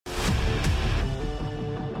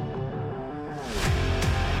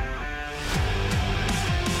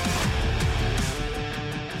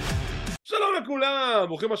לכולם,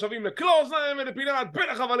 ברוכים השבים לקלוזיים ולפינת בין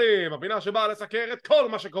החבלים, הפינה שבאה לסקר את כל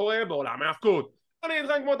מה שקורה בעולם ההיאבקות. אני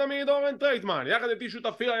איתכם כמו תמיד אורן טרייטמן, יחד איתי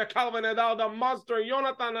שותפי היקר ונהדר המאסטר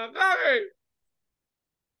יונתן הררי.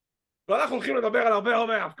 ואנחנו הולכים לדבר על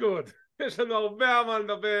הרבה היאבקות. יש לנו הרבה מה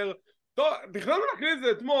לדבר. טוב, תכננו להקליט את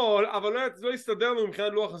זה אתמול, אבל לא הסתדר לנו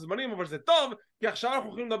מבחינת לוח הזמנים, אבל זה טוב, כי עכשיו אנחנו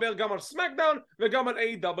הולכים לדבר גם על סמקדאון וגם על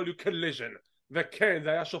AEW COLLISION. וכן, זה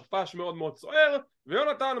היה שופש מאוד מאוד סוער.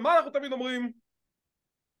 ויונתן, מה אנחנו תמיד אומרים?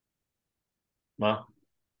 מה?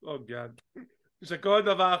 גאד. שכל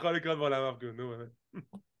דבר יכול לקרות בעולם ההיאבקות, נו באמת.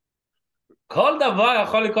 כל דבר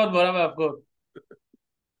יכול לקרות בעולם ההיאבקות.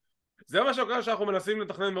 זה מה שקורה שאנחנו מנסים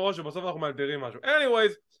לתכנן מראש ובסוף אנחנו מאלתרים משהו.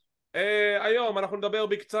 anyways, היום אנחנו נדבר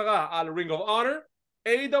בקצרה על Ring of Honor,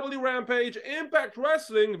 AEW Rampage, Impact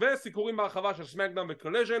Wrestling וסיקורים בהרחבה של Smackdown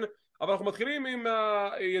ו-Collision, אבל אנחנו מתחילים עם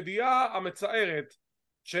הידיעה המצערת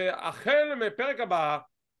שהחל מפרק הבא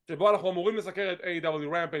שבו אנחנו אמורים לסקר את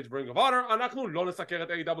AEW Rampage ו-Ring of Honor, אנחנו לא נסקר את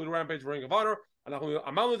AEW Rampage ו-Ring of Honor, אנחנו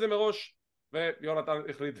אמרנו את זה מראש ויונתן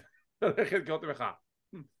החליט ללכת כאות מחאה.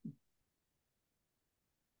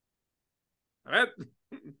 באמת?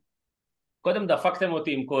 קודם דפקתם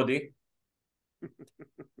אותי עם קודי,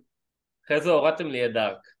 אחרי זה הורדתם לי את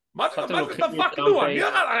דארק. מה זה דפקנו?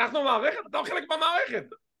 אנחנו מערכת, אתה חלק במערכת.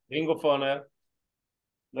 רינג אוף אונר,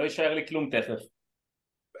 לא יישאר לי כלום תכף.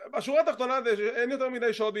 בשורה התחתונה אין יותר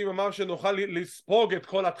מדי שעות ביממה שנוכל לספוג את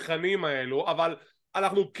כל התכנים האלו, אבל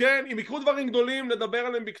אנחנו כן, אם יקרו דברים גדולים נדבר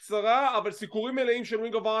עליהם בקצרה, אבל סיקורים מלאים של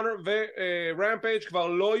Ring of Honor ו-Rampage כבר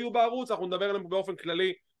לא יהיו בערוץ, אנחנו נדבר עליהם באופן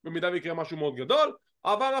כללי במידה ויקרה משהו מאוד גדול,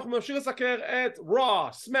 אבל אנחנו נמשיך לסקר את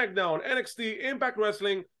Raw, Smackdown, NXT, Impact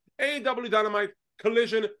Wrestling, AEW Dynamite,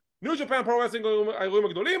 Collision, New Japan Pro Wrestling, האירועים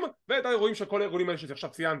הגדולים, ואת האירועים של כל האירועים האלה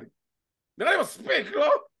שעכשיו ציינתי. נראה לי מספיק, לא?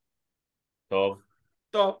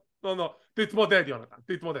 טוב, לא, תתמודד יונתן,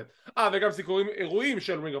 תתמודד. וגם סיקורים אירועים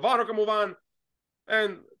של Ring of Honor כמובן,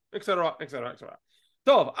 etc.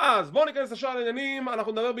 טוב, אז בואו ניכנס לשאר העניינים,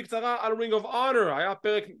 אנחנו נדבר בקצרה על Ring of Honor, היה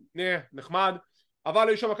פרק נחמד, אבל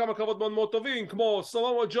יש שם כמה קרבות מאוד מאוד טובים, כמו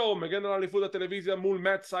סמואו ג'ו מגן על אליפות הטלוויזיה מול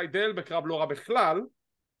מאט סיידל בקרב לא רע בכלל,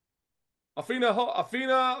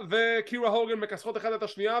 אפינה וקירה הוגן מכסחות אחד את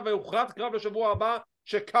השנייה, והוכרז קרב לשבוע הבא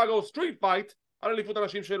שיקגו סטריט פייט על אליפות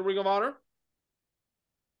הנשים של Ring of Honor.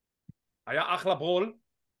 היה אחלה ברול,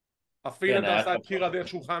 אפינה תעשה את קירה דרך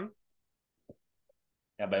שולחן,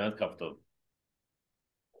 היה באמת קרב טוב.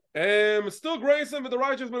 סטו גרייסון ו-The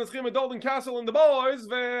Righteous מנצחים את דולטון קאסל and the Boys,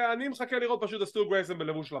 ואני מחכה לראות פשוט את סטו גרייסון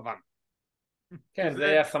בלבוש לבן. כן, זה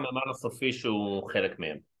היה סממן הסופי שהוא חלק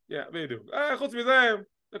מהם. בדיוק. חוץ מזה,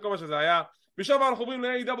 זה כל מה שזה היה. משם אנחנו עוברים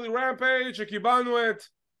ל-AEW Rampage שקיבלנו את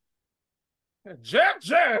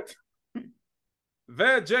ג'ט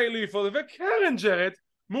וג'יי ליפול וקרן ג'רט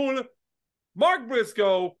מול מרק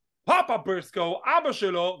בריסקו, פאפה בריסקו, אבא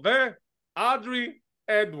שלו ואדרי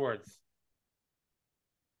אדוורדס.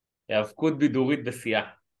 היאבקות בידורית בשיאה.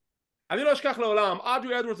 אני לא אשכח לעולם,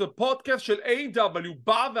 אדרי אדוורדס בפודקאסט של AEW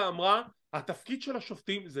באה ואמרה התפקיד של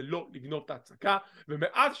השופטים זה לא לגנוב את ההצגה,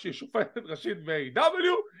 ומאז שהיא שופטת ראשית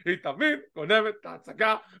ב-AEW היא תמיד גונבת את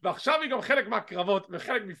ההצגה, ועכשיו היא גם חלק מהקרבות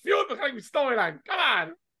וחלק מפיוט וחלק מסטורי ליין.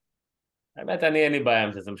 כמובן, האמת אין לי בעיה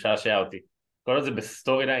עם זה, זה משעשע אותי. כל עוד זה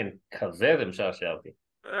בסטורי ליין כזה זה משעשע אותי.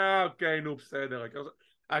 אוקיי, נו בסדר,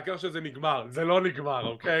 העיקר שזה נגמר. זה לא נגמר,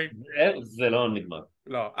 אוקיי? זה לא נגמר.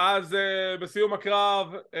 לא, אז בסיום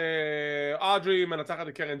הקרב אדרי מנצחת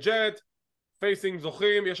את קרן ג'ט, פייסינג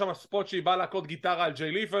זוכים, יש שם ספוט שהיא באה להקות גיטרה על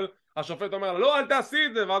ג'יי ליפל, השופט אומר לה לא אל תעשי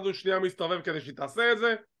את זה, ואז הוא שנייה מסתובב כדי שהיא תעשה את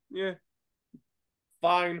זה,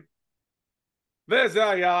 פיין. וזה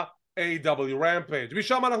היה AEW Rampage.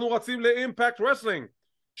 משם אנחנו רצים ל-Impact Wrestling,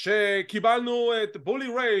 שקיבלנו את בולי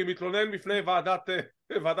ריי מתלונן בפני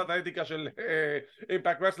ועדת האתיקה של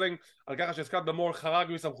Impact Wrestling על ככה שסקאט דמור חרג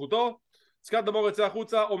מסמכותו. סקאט דמור יצא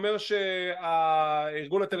החוצה, אומר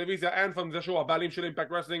שהארגון הטלוויזיה אנפם, זה שהוא הבעלים של Impact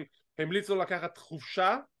Wrestling, המליץ לו לקחת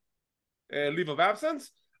חופשה, leave of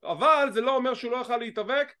absence, אבל זה לא אומר שהוא לא יוכל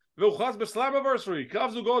להתאבק, והוכרז בסלאמיברסרי,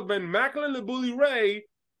 קרב זוגות בין מקלן לבולי ריי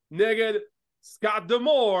נגד סקאט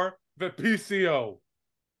דמור ו-PCO.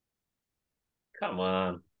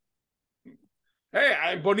 כמובן.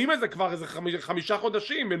 הם בונים את זה כבר איזה 5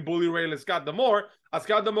 חודשים בין בולי ריי לסקאט דמור, אז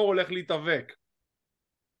סקאט דמור הולך להתאבק.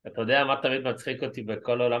 אתה יודע מה תמיד מצחיק אותי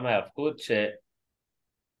בכל עולם ההיאבקות?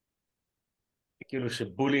 כאילו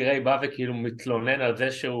שבולי ריי בא וכאילו מתלונן על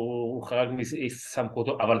זה שהוא חרג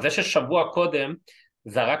מסמכותו, אבל זה ששבוע קודם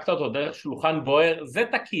זרקת אותו דרך שולחן בוער, זה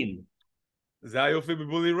תקין. זה היופי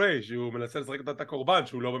בבולי ריי, שהוא מנסה לשחק את הקורבן,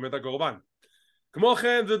 שהוא לא באמת הקורבן. כמו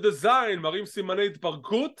כן, The Design מראים סימני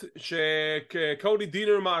התפרקות, שקודי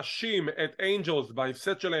דינר מאשים את אנג'לס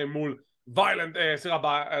בהפסד שלהם מול ויילנט, סליחה,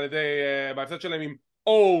 בהפסד שלהם עם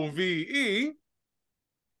OVE,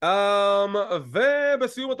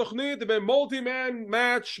 ובסיום התוכנית במולטי מן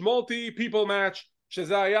מאץ', מולטי פיפל מאץ',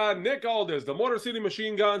 שזה היה ניק אלדרס, The Motor City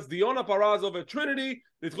Machine Guns, דיונה פרזו וטריניטי,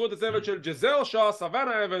 ניצחו את הצוות של ג'זל שו,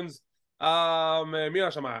 סוואנה אבנס, מי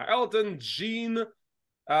היה שם? אלטון, ג'ין,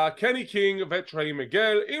 קני קינג וטריי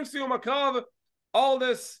מגל. עם סיום הקרב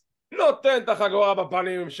אלדס נותן את החגורה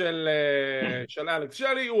בפנים של אלכס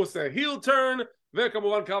שלי, הוא עושה היל טרן,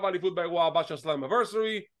 וכמובן קרב האליפות באירוע הבא של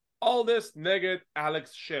סלאמיברסרי, אלדס נגד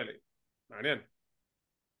אלכס שלי. מעניין.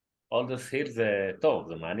 אלדס היל זה טוב,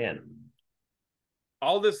 זה מעניין.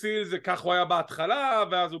 אלדס היל זה כך הוא היה בהתחלה,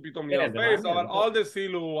 ואז הוא פתאום נהיה פייס, אבל אלדס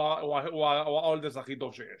היל הוא האלדס הכי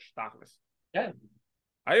טוב שיש, תכלס. כן.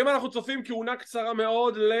 האם אנחנו צופים כהונה קצרה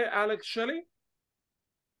מאוד לאלכס שלי?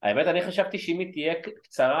 האמת, אני חשבתי שאם היא תהיה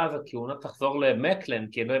קצרה, אז הכהונה תחזור למקלן,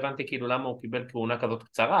 כי לא הבנתי כאילו למה הוא קיבל כהונה כזאת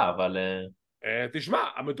קצרה, אבל... תשמע,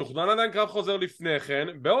 המתוכנן עדיין קרב חוזר לפני כן,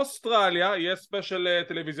 באוסטרליה יש ספיישל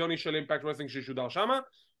טלוויזיוני של אימפקט רסלינג שישודר שמה,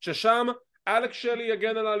 ששם אלכס שלי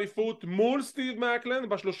יגן על האליפות מול סטיב מקלן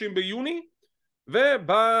ב-30 ביוני,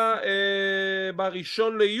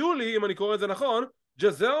 ובראשון ליולי, אם אני קורא את זה נכון,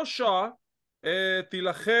 ג'זל שו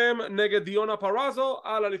תילחם נגד דיונה פרזו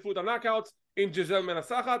על אליפות הנאקאוטס עם ג'זל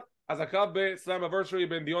מנסחת, אז הקרב בסלאמיברסרי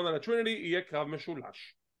בין דיונה לטריניטי יהיה קרב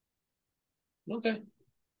משולש. אוקיי.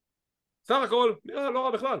 סך הכל, נראה לא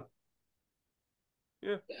רע בכלל.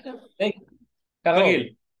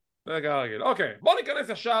 כרגיל. כרגיל. אוקיי, בוא ניכנס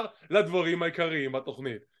ישר לדברים העיקריים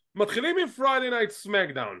בתוכנית. מתחילים עם Friday Night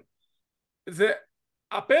Smackdown.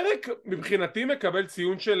 הפרק מבחינתי מקבל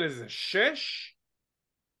ציון של איזה 6,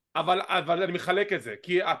 אבל אני מחלק את זה,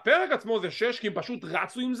 כי הפרק עצמו זה 6, כי הם פשוט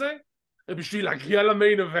רצו עם זה בשביל להגיע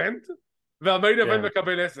למיין איבנט, והמיין איבנט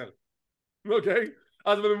מקבל 10. אוקיי?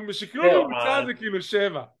 אז בשקלול ממוצע זה כאילו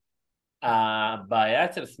 7. הבעיה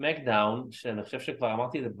אצל סמקדאון, שאני חושב שכבר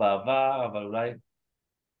אמרתי את זה בעבר, אבל אולי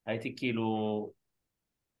הייתי כאילו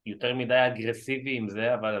יותר מדי אגרסיבי עם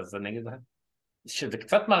זה, אבל אז אני אגיד שזה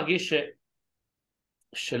קצת מרגיש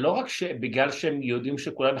שלא רק שבגלל שהם יודעים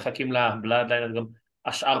שכולם מחכים לבלאדליין, אז גם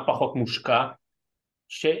השאר פחות מושקע,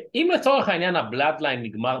 שאם לצורך העניין הבלאדליין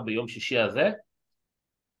נגמר ביום שישי הזה,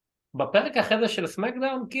 בפרק אחרי זה של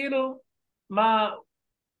סמקדאון, כאילו, מה...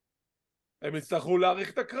 הם יצטרכו להאריך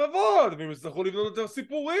את הקרבות, והם יצטרכו לבנות יותר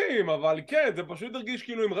סיפורים, אבל כן, זה פשוט הרגיש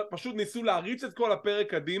כאילו הם פשוט ניסו להריץ את כל הפרק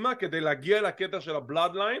קדימה, כדי להגיע לקטע של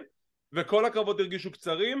הבלאדליין, וכל הקרבות הרגישו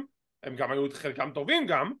קצרים, הם גם היו חלקם טובים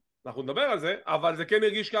גם, אנחנו נדבר על זה, אבל זה כן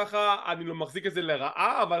הרגיש ככה, אני לא מחזיק את זה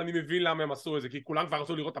לרעה, אבל אני מבין למה הם עשו את זה, כי כולם כבר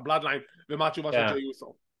רצו לראות את הבלאדליין, ומה התשובה של ג'יי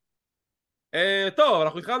אוסו. טוב,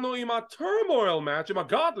 אנחנו התחלנו עם הטורמויל מאץ', עם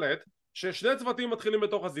הגאדלט, ששני צוותים מתחילים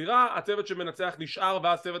בתוך הזירה, הצוות שמנצח נשאר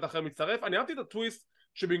ואז צוות אחר מצטרף. אני אהבתי את הטוויסט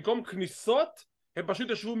שבמקום כניסות הם פשוט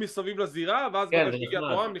ישבו מסביב לזירה, ואז ברגע שהגיע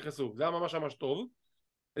התורה הם נכנסו, זה היה ממש טוב.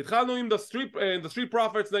 התחלנו עם The Street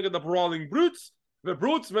Profits נגד ה-Brawling Brutes,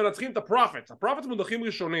 וברוטס מנצחים את הפרופטס. הפרופטס מודחים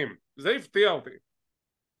ראשונים, זה הפתיע אותי,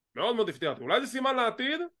 מאוד מאוד הפתיע אותי. אולי זה סימן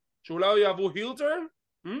לעתיד שאולי יעברו היל טרן?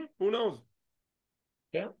 Who knows?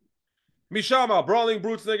 כן. משם, ברולינג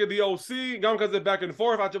ברוטס נגד EOC, גם כזה back and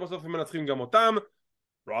forth, עד שבסוף הם מנצחים גם אותם.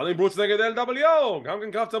 ברולינג ברוטס נגד LWO, גם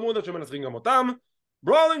כן קרב צמוד עד שמנצחים גם אותם.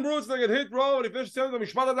 ברולינג ברוטס נגד היט רו, לפני שסיימנו את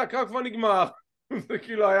המשפט הזה, הקרב כבר נגמר. זה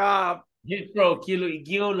כאילו היה... היט רו, כאילו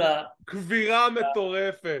הגיעו קבירה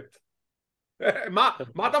מטורפת.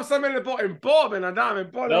 מה אתה מסמן לפה? הם פה, בן אדם,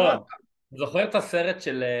 הם פה למטה. זוכר את הסרט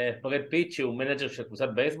של ברד פיט, שהוא מנג'ר של קבוצת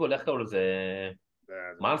בייסבול, איך קראו לזה?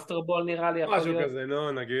 מאנסטר בול נראה לי. משהו כזה,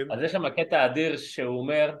 נו, נגיד. אז יש שם הקטע אדיר שהוא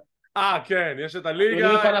אומר... כן, יש את הליגה.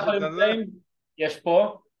 יש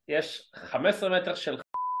פה, יש 15 מטר של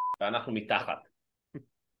ואנחנו מתחת.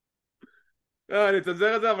 אני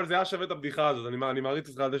אצנזר את זה, אבל זה היה שווה את הבדיחה הזאת. אני מעריץ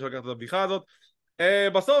אותך על זה שלקחת את הבדיחה הזאת.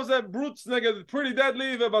 בסוף זה ברוטס נגד פריטי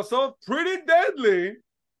דדלי, ובסוף פריטי דדלי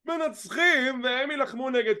מנצחים, והם ילחמו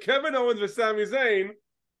נגד קווין אורנס וסמי זיין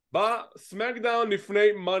בסמקדאון לפני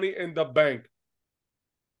Money in the Bank.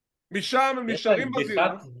 משם הם נשארים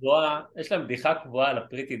בזירה. יש להם בדיחה קבועה על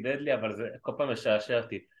הפריטי דדלי, אבל זה כל פעם משעשע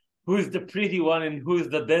אותי. Who's the pretty one and who's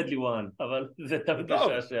the deadly one? אבל זה תמיד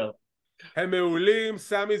משעשע. הם מעולים,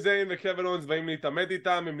 סמי זיין וקווין אורנס באים להתעמת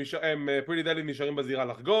איתם, פריטי דדלי נשארים בזירה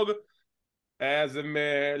לחגוג. אז הם,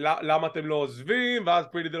 למה אתם לא עוזבים? ואז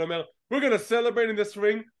פריטי דדלי אומר, we're gonna celebrate in this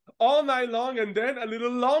ring all night long and then a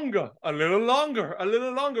little longer, a little longer, a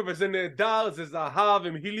little longer, וזה נהדר, זה זהב,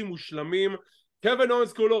 הם הילים מושלמים. קווין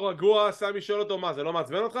אורנס כולו רגוע, סמי שואל אותו, מה, זה לא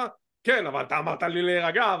מעצבן אותך? כן, אבל אתה אמרת לי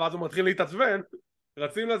להירגע, ואז הוא מתחיל להתעצבן.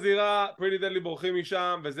 רצים לזירה, פריטי דדלי בורחים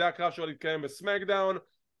משם, וזה הקרב שהולך להתקיים בסמקדאון,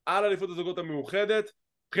 על אליפות הזוגות המאוחדת.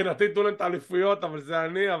 מבחינתי תנו להם את האליפויות, אבל זה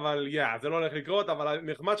אני, אבל זה לא הולך לקרות, אבל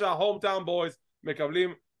נחמד שההום טאון בויז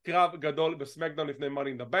מקבלים קרב גדול בסמקדאון לפני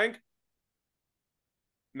Money in the Bank.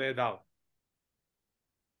 נהדר.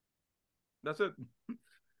 That's it.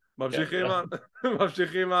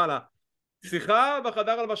 ממשיכים הלאה. שיחה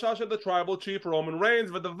בחדר הלבשה של The Tribal Chief רומן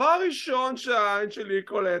ריינס, ודבר ראשון שהעין שלי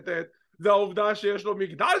קולטת זה העובדה שיש לו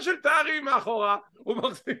מגדל של תארים מאחורה, הוא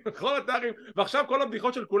מחזיק בכל התארים, ועכשיו כל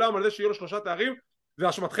הבדיחות של כולם על זה שיהיו לו 3 תארים זה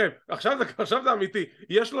אשמתכם, עכשיו זה אמיתי,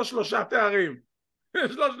 יש לו 3 תארים,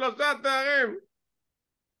 יש לו 3 תארים.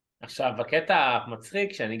 עכשיו, בקטע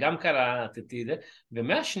מצחיק שאני גם קלטתי את זה,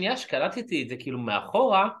 ומהשנייה שקלטתי את זה כאילו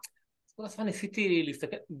מאחורה, כל הזמן ניסיתי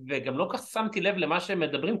להסתכל, וגם לא כך שמתי לב למה שהם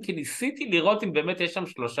מדברים, כי ניסיתי לראות אם באמת יש שם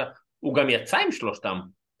 3, הוא גם יצא עם 3.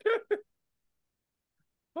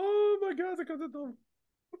 אומייגאד, זה כזה טוב.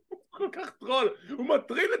 הוא כל כך טרול, הוא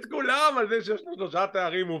מטריל את כולם על זה שיש לו 3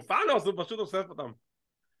 תארים, הוא פאנוס, הוא פשוט אוסף אותם.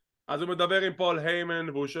 אז הוא מדבר עם פול היימן,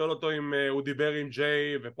 והוא שואל אותו אם הוא דיבר עם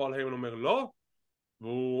ג'יי, ופול היימן אומר לא,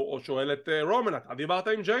 והוא שואל את רומן, אתה דיברת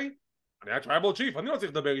עם ג'יי? אני היה טרייבל צ'יף, אני לא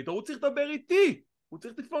צריך לדבר איתו, הוא צריך לדבר איתי, הוא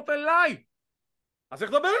צריך לפנות אליי, אז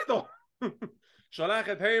צריך לדבר איתו. שולח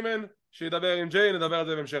את היימן שידבר עם ג'יי, נדבר על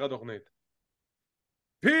זה בהמשך התוכנית.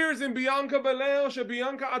 פירס עם ביאנקה בלר,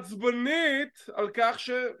 שביאנקה עצבנית על כך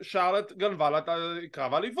ששרלט גנבה לה את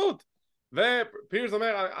קרב האליפות, ופירס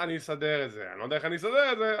אומר אני אסדר את זה, אני לא יודע איך אני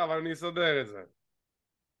אסדר את זה, אבל אני אסדר את זה.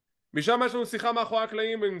 משם יש לנו שיחה מאחורי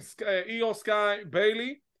הקלעים עם איו סקאי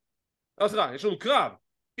ביילי, יש לנו קרב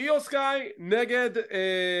איו סקאי נגד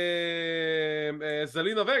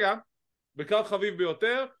זלינה וגה בקרב חביב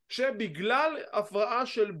ביותר, שבגלל הפרעה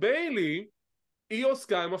של ביילי איו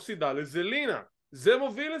סקאי מפסידה לזלינה. זה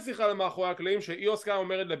מוביל לשיחה למאחורי הקלעים שאיו סקאי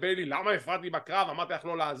אומרת לביילי למה הפרעתי בקרב, אמרתי לך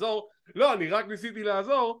לא לעזור, לא אני רק ניסיתי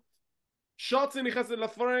לעזור. שוטסי נכנסת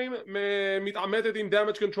לפריים, מתעמתת עם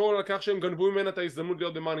דאמג' קונטרול על כך שהם גנבו ממנה את ההזדמנות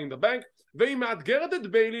להיות ב-Money in the Bank, והיא מאתגרת את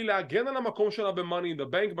ביילי להגן על המקום שלה ב-Money in the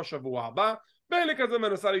Bank בשבוע הבא. ביילי כזה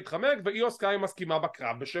מנסה להתחמק, ואיו סקאי מסכימה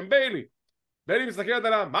בקרב בשם ביילי. ביילי מסתכלת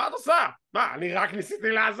עליה, מה את עושה? מה, אני רק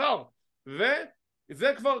ניסיתי לעזור.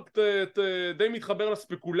 וזה כבר די מתחבר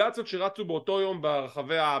לספקולציות שרצו באותו יום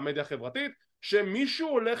ברחבי המדיה החברתית, שמישהו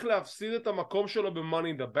הולך להפסיד את המקום שלו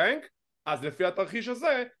ב-Money in the Bank, אז לפי התרחיש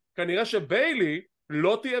הזה כנראה שביילי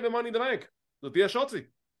לא תהיה ב-Money in the Bank, זאת תהיה שוצי.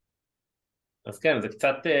 אז כן,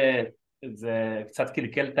 זה קצת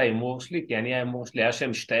קלקל את האימור שלי, כי האימור שלי היה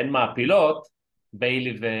שהם שתיהן מעפילות,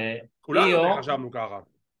 ביילי ואיו. כולנו חשבנו ככה.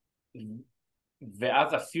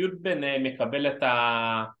 ואז הפיוד ביניהם מקבל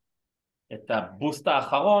את הבוסט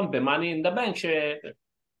האחרון ב-Money in the Bank,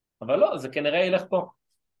 אבל לא, זה כנראה ילך פה.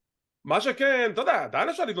 מה שכן, אתה יודע, עדיין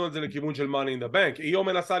אפשר לדון את זה לכיוון של Money in the Bank. איו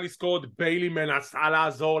מנסה לזכות, ביילי מנסה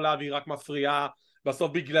לעזור לה והיא רק מפריעה,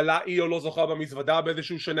 בסוף בגללה איו לא זוכה במזוודה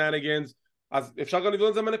באיזשהו שנניגנס, אז אפשר גם לדון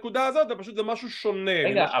את זה מהנקודה הזאת, זה פשוט זה משהו שונה.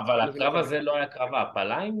 רגע, אבל הקרב הזה לא היה קרב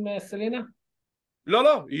ההפלה עם סלינה?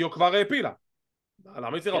 לא, איו כבר העפילה.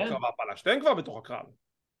 למה היא צריכה עוד קרב ההפלה? שתיהן כבר בתוך הקרב.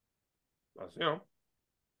 אז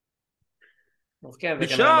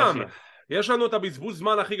משם יש לנו את הבזבוז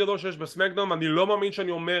זמן הכי גדול שיש בסמקדאון, אני לא מאמין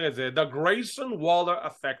שאני אומר את זה, The Grayson Waller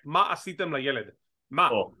Effect. מה עשיתם לילד?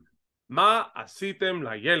 מה עשיתם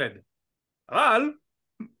לילד? אבל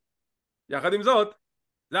יחד עם זאת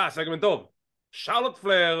זה היה סגמנט טוב. שרלוט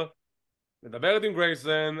פלר מדברת עם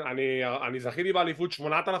גרייסון, אני זכיתי באליפות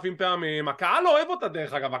 8,000 פעמים, הקהל לא אוהב אותה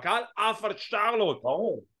דרך אגב, הקהל עף על שרלוט,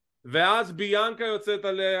 ואז ביאנקה יוצאת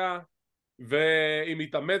עליה והיא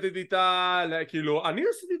מתעמתת איתה, כאילו אני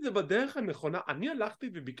עשיתי את זה בדרך הנכונה, אני הלכתי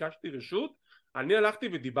וביקשתי רשות, אני הלכתי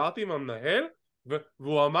ודיברתי עם המנהל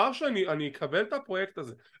והוא אמר שאני אקבל את הפרויקט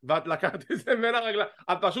הזה, ואת לקחת את זה בין הרגלה,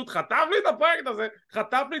 את פשוט חטף לי את הפרויקט הזה,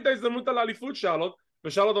 חטף לי את ההזדמנות על האליפות שרלוט,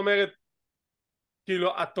 ושרלוט אומרת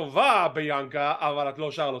כאילו את טובה ביאנקה אבל את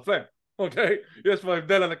לא שרלוט פלר, אוקיי? יש פה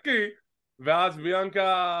הבדל ענקי. ואז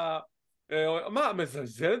ביאנקה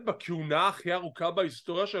מזלזלת בכהונה הכי ארוכה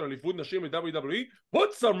בהיסטוריה של אליפות נשים ב-WWE, put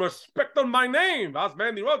some respect on my name, ואז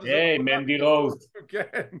מנדי רוז, מנדי רוז,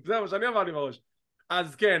 כן, זה מה שאני אמרתי בראש.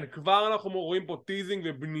 אז כן, כבר אנחנו רואים פה טיזינג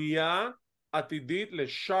ובנייה עתידית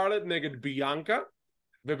לשרלוט נגד ביאנקה,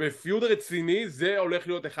 ובפיוד רציני זה הולך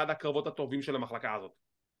להיות אחד הקרבות הטובים של המחלקה הזאת.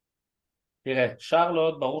 תראה,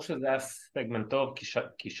 שרלוט ברור שזה היה סגמנט טוב,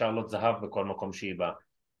 כי שרלוט זהב בכל מקום שהיא באה.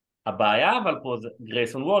 הבעיה אבל פה זה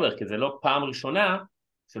גרייסון וולר, כי זה לא פעם ראשונה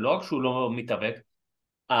שלא רק שהוא לא מתאבק,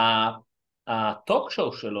 הטוק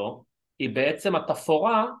שואו שלו היא בעצם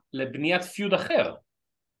התפורה לבניית פיוד אחר.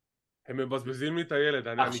 הם מבזבזים לי את הילד.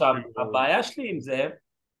 עכשיו, הבעיה שלי עם זה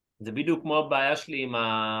בדיוק כמו הבעיה שלי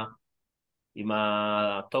עם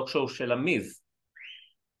הטוק שואו של המיז.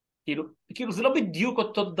 כאילו זה לא בדיוק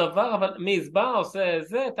אותו דבר, אבל מזבע עושה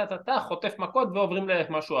זה, חוטף מכות ועוברים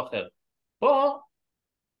למשהו אחר. פה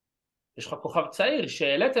יש לך כוכב צעיר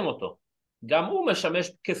שהעליתם אותו, גם הוא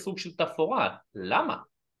משמש כסוג של תפאורה, למה?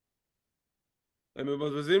 הם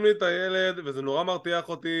מבזבזים לי את הילד וזה נורא מרתיח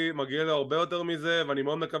אותי, מגיע לי הרבה יותר מזה, ואני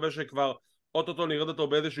מאוד מקווה שכבר אוטוטו נרד אותו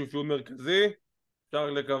באיזשהו פיוד מרכזי, אפשר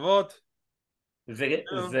לקוות.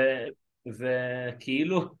 זה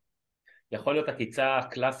כאילו יכול להיות הקיצה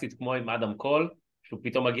הקלאסית כמו עם אדם קול, שהוא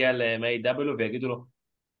פתאום מגיע ל-AEW ויגידו לו,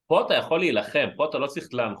 פה אתה יכול להילחם, פה אתה לא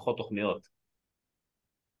צריך להנחות תוכניות.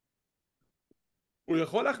 הוא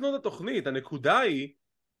יכול להכנות את התוכנית, הנקודה היא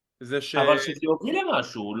זה אבל שזה יוביל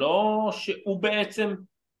למשהו, לא שהוא בעצם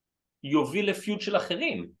יוביל לפיוד של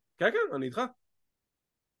אחרים. כן,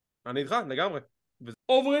 אני איתך לגמרי.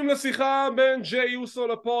 עוברים לשיחה בין ג'יי אוסו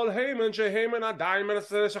לפול היימן, שהיימן עדיין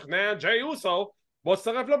מנסה לשכנע ג'יי אוסו בוא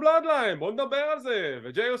תצטרף לבלאדליין, בוא נדבר על זה,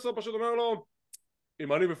 וג'יי אוסו פשוט אומר לו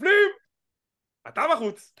אם אני בפנים אתה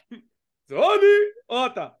בחוץ זה או אני או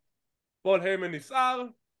אתה. פול היימן נסער,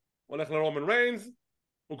 הולך לרומן ריינס,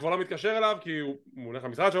 הוא כבר לא מתקשר אליו כי הוא הולך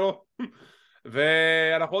למשרד שלו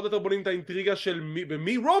ואנחנו עוד יותר בונים את האינטריגה של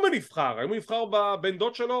במי רומן יבחר, האם הוא יבחר בבן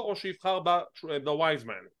דוד שלו או שיבחר ב-The Wise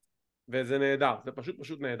Man, וזה נהדר, זה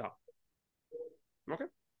פשוט נהדר. אוקיי,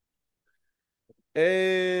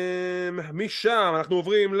 משם אנחנו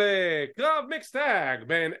עוברים לקרב מיקס טאג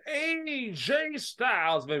בין AJ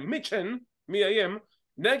סטיילס ומיצ'ן מי.אם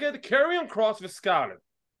נגד קריון קרוס וסקארלט.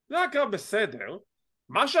 זה היה קרב בסדר,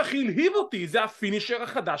 מה שהכי הלהיב אותי זה הפינישר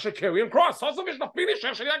החדש של קריון קרוס, סוף סוף יש לו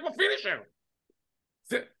פינישר שנראה כמו פינישר.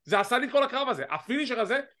 זה עשה לי את כל הקרב הזה, הפינישר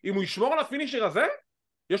הזה, אם הוא ישמור על הפינישר הזה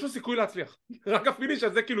יש לו סיכוי להצליח, רק הפינישר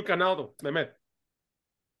הזה כאילו קנה אותו, באמת.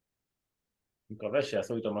 אני מקווה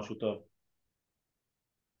שיעשו איתו משהו טוב.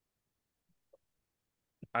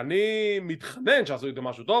 אני מתחנן שעשו איתו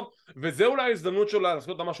משהו טוב, וזה אולי ההזדמנות שלו לעשות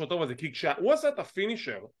איתו משהו טוב הזה, כי כשהוא עשה את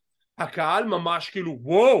הפינישר הקהל ממש כאילו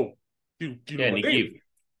וואו, כאילו כן, מדהים.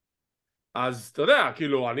 אז אתה יודע,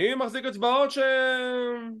 כאילו אני מחזיק אצבעות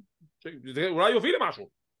שזה אולי יוביל למשהו,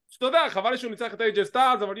 שאתה יודע, חבל לי שהוא ניצח את AJ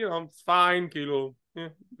סטיילס, אבל it's fine, כאילו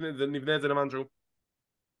נבנה את זה למשהו.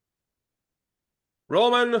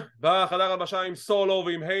 רומן בחדר הלבשה עם סולו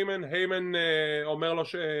ועם היימן, היימן אומר לו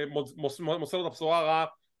מוסר לו את הבשורה הרעה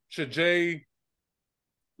שג'יי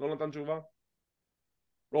לא נתן תשובה.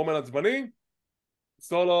 רומן עצבני,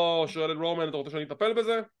 סולו שואל את רומן אתה רוצה שאני אטפל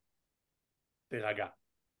בזה?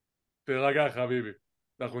 תירגע חביבי,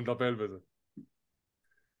 אנחנו נטפל בזה.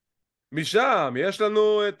 משם יש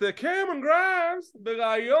לנו את קיימן גראנס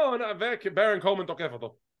ברעיון וברן קורמן תוקף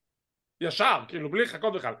אותו ישר, כאילו בלי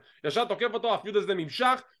לחכות בכלל, ישר תוקף אותו, הפיוד הזה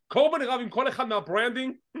נמשך, קורבן רב עם כל אחד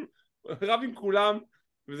מהברנדינג, רב עם כולם,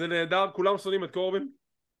 וזה נהדר, כולם שונאים את קורבן.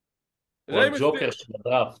 הוא הג'וקר של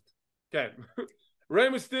הדראפט. כן. ריי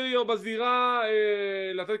מיסטריו בזירה,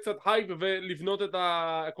 לתת קצת הייפ ולבנות את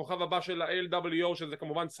הכוכב הבא של ה-AEW, שזה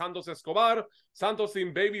כמובן סנטוס אסקובר, סנטוס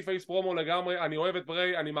עם בייבי פייס פרומו לגמרי, אני אוהב את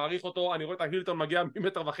ריי, אני מעריך אותו, אני רואה את ההילטון מגיע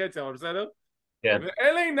מ1.5 אבל בסדר? כן.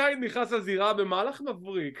 ו-LA נייט נכנס לזירה במהלך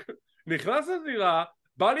מבריק, נכנס לזירה,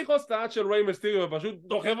 בא לכעוס את העד של ריי מיסטריו ופשוט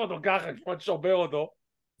דוחף אותו ככה, כמעט שובר אותו.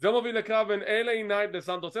 זה מוביל לקרב בין LA נייט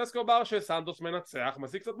לסנטוס אסקובר, שסנטוס מנצח,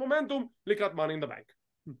 משיג קצת מומנטום לקראת Money in the Bank.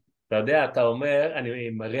 אתה יודע, אתה אומר, אני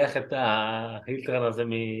מריח את ההילטרן הזה מ1.5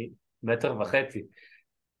 מטר.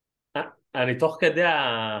 אני תוך כדי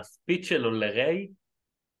הספיץ שלו לריי,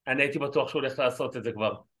 אני הייתי בטוח שהוא הולך לעשות את זה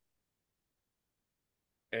כבר.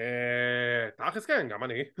 תכלס כן, גם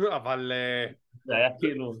אני, אבל זה היה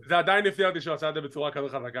כאילו... זה עדיין הפתיע אותי שהוא עשה את זה בצורה כזו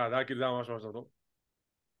חזקה, זה היה כאילו זה היה ממש ממש טוב.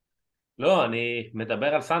 לא, אני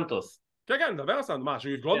מדבר על סנטוס. כן, כן, מדבר על סנטוס, מה,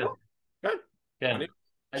 שהוא יבגוד בו? כן. כן.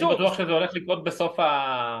 אני בטוח שזה הולך לקרות בסוף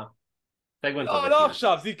הסגמנט הזה. לא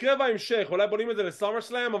עכשיו, זה יקרה בהמשך, אולי בונים את זה לסאמר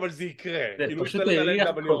סלאם, אבל זה יקרה. זה פשוט הריח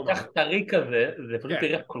כל כך טרי כזה, זה פשוט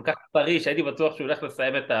הריח כל כך טרי, שהייתי בטוח שהוא הולך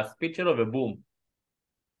לסיים את הספיץ שלו ובום.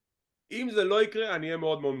 אם זה לא יקרה, אני אהיה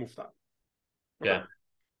מאוד מאוד מופתע. כן.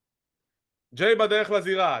 ג'יי בדרך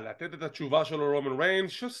לזירה, לתת את התשובה שלו רומן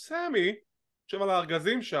ריינס, שסמי, יושב על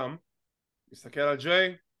הארגזים שם, מסתכל על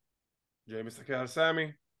ג'יי, ג'יי מסתכל על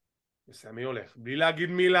סמי, וסמי הולך, בלי להגיד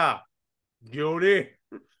מילה, גאוני,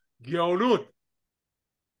 גאונות.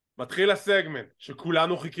 מתחיל הסגמנט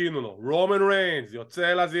שכולנו חיכינו לו, רומן ריינס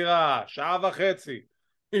יוצא לזירה, 1.5 שעות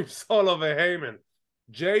עם סולו והיימן,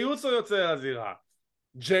 ג'יי אוסו יוצא לזירה,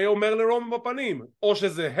 ג'יי אומר לרומן בפנים, או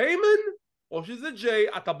שזה היימן, או שזה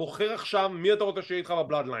ג'יי, אתה בוחר עכשיו מי אתה רוצה שיהיה איתך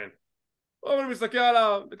בבלאדליין. רומן מסתכל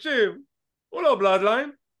עליו, תקשיב, הוא לא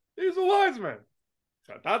בלאדליין, he's a wise man.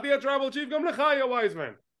 כשאתה תהיה טראבל צ'יף גם לך יהיה wise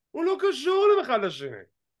man. הוא לא קשור לאחד לשני.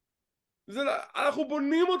 אנחנו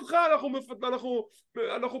בונים אותך,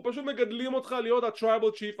 אנחנו פשוט מגדלים אותך להיות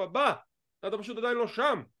הטרייבל צ'יף הבא. אתה פשוט עדיין לא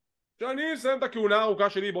שם. כשאני אסיים את הכהונה הארוכה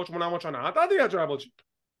שלי בעוד 800 שנה, אתה תהיה הטרייבל צ'יף.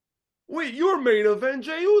 You're main event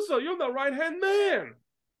Jey Uso, you're the right hand man.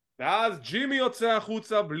 ואז ג'ימי יוצא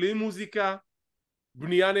החוצה בלי מוזיקה,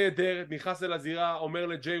 בנייה נהדרת, נכנס אל הזירה, אומר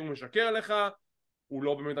לג'יי הוא משקר לך, הוא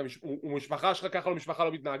לא באמת, הוא משפחה שלך, ככה לא משפחה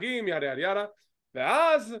לא מתנהגים, ידה ידה ידה.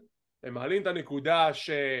 ואז הם מעלים את הנקודה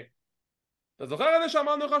אתה זוכר את זה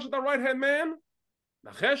שאמרנו לך שאתה right hand man?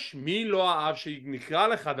 נחש מי לא אהב שנקרא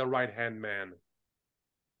לך the right hand man?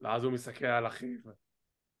 ואז הוא מסתכל על אחיו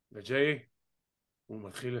וג'יי הוא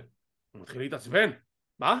מתחיל להתעצבן.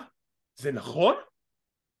 מה? זה נכון?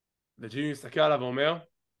 וג'יי מסתכל עליו ואומר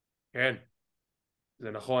כן,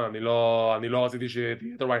 זה נכון, אני לא רציתי שתהיה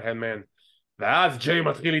the right hand man. ואז ג'יי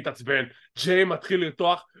מתחיל להתעצבן, ג'יי מתחיל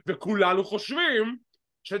לרתוח, וכולנו חושבים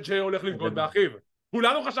שג'יי הולך לבגוד באחיו.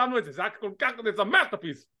 כולנו חשבנו את זה, זה היה כל כך נצמח את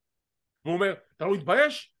הפיס. והוא אומר, אתה לא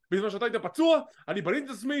מתבייש? בזמן שאתה היית פצוע, אני בניתי את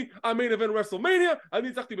עצמי, המיין אבנט רסלמניה, אני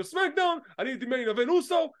ניצחתי בסמקדאון, אני הייתי מיין אבנט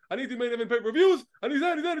אוסו, אני הייתי מיין אבנט פייפריוויוז, אני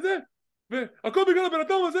זה, והכל בגלל הבן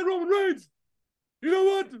אדם הזה, רומן ריינס. You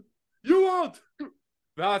know what? You out.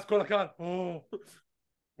 ואז כל הקהל, הוא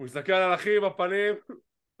מסתכל על אחיו בפנים,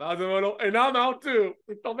 ואז הוא אומר לו, and I'm out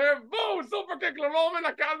too. אתה אומר, בואו, סופרקיק ללורמן,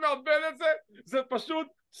 הקהל מאבד את זה, זה פשוט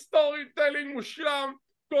סטורי טיילינג מושלם,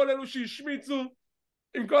 כל אלו שהשמיצו,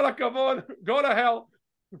 עם כל הכבוד, go to hell.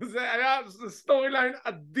 זה היה סטורי ליין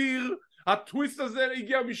אדיר, הטוויסט הזה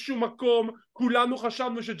הגיע משום מקום, כולנו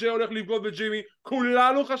חשבנו שג'יי הולך לבגוד בג'ימי,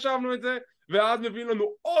 כולנו חשבנו את זה, ואז מביאים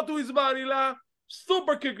לנו עוד טוויסט בעלילה,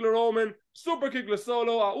 סופרקיק לרומן, סופרקיק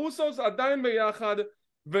לסולו, האוסוס עדיין ביחד,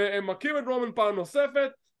 והם מקים את רומן פעם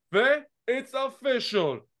נוספת, ו-it's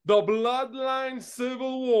official, the bloodline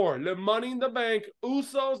civil war, ל-money in the bank,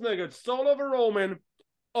 אוסוס נגד סולו ורומן,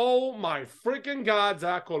 Oh my freaking god, זה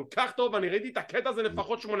היה כל כך טוב, אני ראיתי את הקטע הזה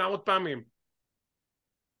לפחות 800 פעמים.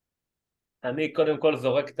 אני קודם כל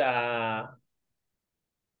זורק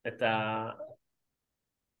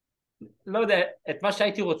לא יודע, את מה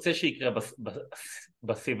שהייתי רוצה שיקרה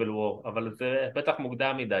בסיביל וור, אבל זה בטח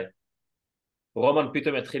מוקדם מדי. רומן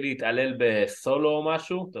פתאום יתחיל להתעלל בסולו או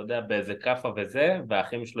משהו, אתה יודע, באיזה קפה וזה,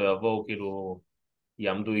 והאחים שלו יבואו כאילו,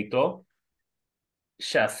 יעמדו איתו.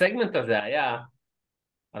 שהסגמנט הזה היה,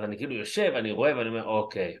 אז אני כאילו יושב, אני רואה ואני אומר,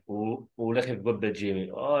 אוקיי, הוא הולך לבגוד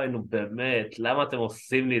בג'ימי, אוי נו באמת, למה אתם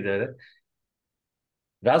עושים לי את זה?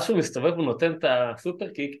 ואז שהוא מסתובב ונותן את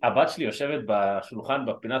הסופר קיק, הבת שלי יושבת בשולחן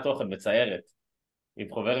בפינת אוכל מציירת, עם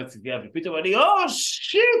חוברת צביעה, ופתאום אני,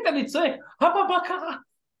 שיט, אני צועק, מה קרה?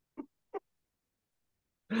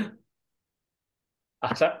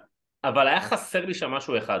 עכשיו, אבל היה חסר לי שם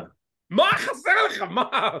משהו אחד. מה חסר לך? מה?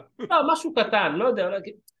 לא, משהו קטן, לא יודע,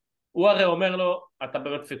 הוא הרי אומר לו, אתה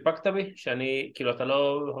באמת פיפקת בי? שאני, כאילו, אתה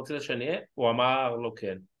לא רוצה שאני אהיה? הוא אמר לו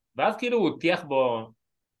כן. ואז כאילו הוא הטיח בו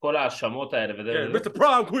כל האשמות האלה וזה. כן, Mr.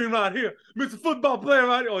 Prom Queen right here, Mr. Football Player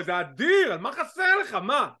right here, אוי, זה אדיר, מה חסר לך?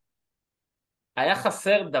 מה? היה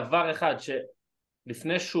חסר דבר אחד,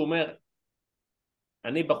 שלפני שהוא אומר,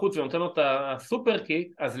 אני בחוץ ונותן לו את הסופר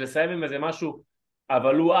קיק, אז לסיים עם איזה משהו,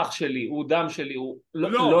 אבל הוא אח שלי, הוא דם שלי, הוא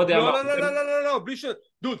לא יודע מה. לא, בלי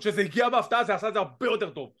דוד, שזה הגיע בהפתעה, זה עשה את זה הרבה יותר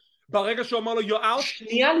טוב. ברגע שהוא אמר לו you're out,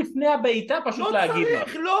 שנייה לפני הבעיטה פשוט לא להגיד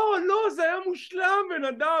צריך, לא, זה היה מושלם בן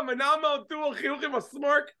אדם, ונעם האותו חיוך עם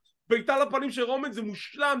הסמרק, בעיטה לפנים של רומן, זה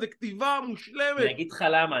מושלם, זה כתיבה מושלמת. אני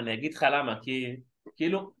אגיד לך למה, כי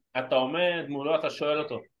כאילו אתה עומד מולו, אתה שואל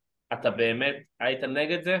אותו, אתה באמת היית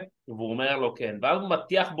נגד זה? והוא אומר לו כן, ואז הוא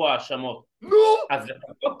מטיח בו האשמות. נו! אז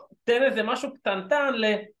תן איזה משהו קטנטן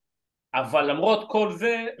אבל למרות כל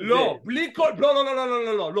זה... לא, בלי כל...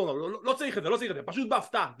 לא צריך את זה, פשוט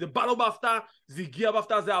בהפתעה, זה בא לו בהפתעה, זה הגיע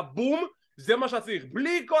בהפתעה, זה הבום, זה מה שצריך,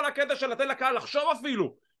 בלי כל הקטע של לתת לקהל לחשוב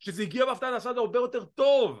אפילו, שזה הגיע בהפתעה, נעשה את זה הרבה יותר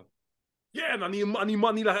טוב. כן, אני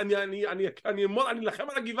אלחם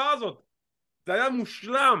על הגבעה הזאת. זה היה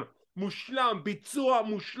מושלם, ביצוע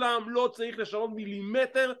מושלם, לא צריך לשנות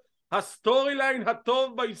מילימטר, הסטורי ליין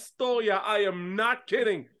הטוב בהיסטוריה, I am not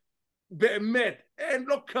kidding. באמת, אין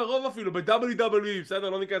לו קרוב אפילו ב-WWE, בסדר,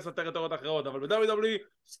 לא ניכנס לטריטוריות אחרות, אבל ב-WWE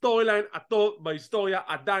סטורי ליין הטוב בהיסטוריה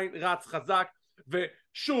עדיין רץ חזק,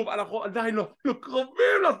 ושוב, אנחנו עדיין לא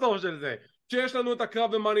קרובים לסוף של זה, שיש לנו את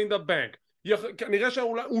הקרב ב-Money in the Bank, כנראה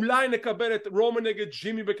שאולי נקבל את רומן נגד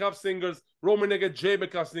ג'ימי בקרב סינגלס, רומן נגד ג'יי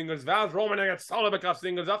בקרב סינגלס, ואז רומן נגד סולו בקרב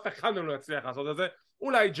סינגלס, אף אחד מהם לא יצליח לעשות את זה,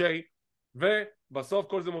 אולי ג'יי, ובסוף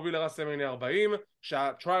כל זה מוביל לרסלמניה 40,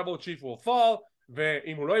 שה-Tribal Chief will fall,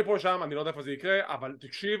 ואם הוא לא ייפול שם, אני לא יודע איפה זה יקרה, אבל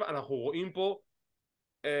תקשיב, אנחנו רואים פה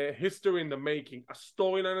history in the making,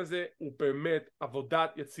 הסטורי ליין הזה הוא באמת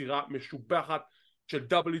עבודת יצירה משובחת, של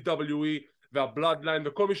WWE והבלאדליין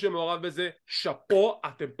וכל מי שמעורב בזה, שפו,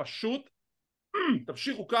 אתם פשוט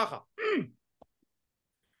תמשיכו ככה.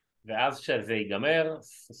 ואז כשזה ייגמר,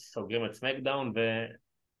 סוגרים את סמקדאון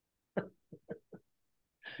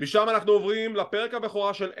משם אנחנו עוברים לפרק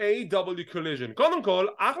הבכורה של AEW COLLISION. קודם כל,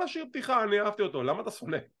 אחלה שיר פתיחה, אני אהבתי אותו, למה אתה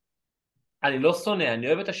שונא? אני לא שונא, אני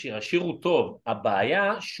אוהב את השיר, השיר הוא טוב,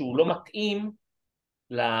 הבעיה שהוא לא מתאים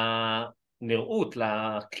לנראות,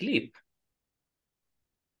 לקליפ.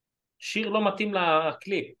 שיר לא מתאים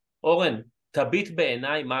לקליפ. אורן, תביט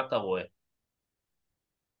בעיניי מה אתה רואה.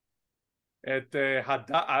 את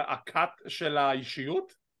הקאט של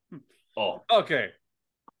האישיות? או. אוקיי.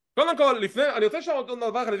 קודם כל, אני רוצה לשאול אותו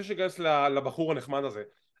דבר אחד לפני שניכנס לבחור הנחמד הזה.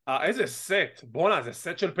 איזה סט, בואנה, זה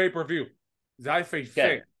סט של פייפריוויו. זה היה יפהפה.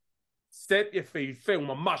 כן. סט יפהפה, הוא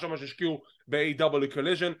ממש השקיעו ב-AEW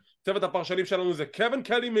COLLISION. צוות הפרשנים שלנו זה קווין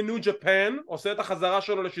קלי מניו ג'פן, עושה את החזרה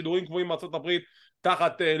שלו לשידורים קבועים מארצות הברית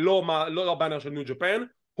תחת לא הבאנר של ניו ג'פן.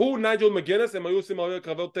 הוא נייג'ל מגינס, הם היו עושים הרבה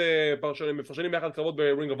קרבות מפרשנים ביחד קרבות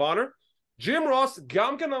ב-Ring of Honor. ג'ים רוס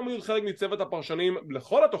גם כן אמור חלק מצוות הפרשנים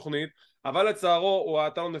לכל התוכנית, אבל לצערו הוא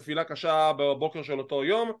הייתה לו נפילה קשה בבוקר של אותו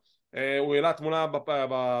יום. הוא העלה תמונה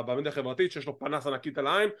במדיה החברתית שיש לו פנס ענקית על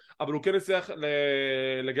העין, אבל הוא כן הצליח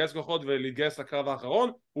לגייס כוחות ולהתגייס לקרב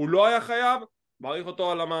האחרון. הוא לא היה חייב, מעריך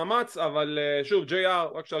אותו על המאמץ, אבל שוב,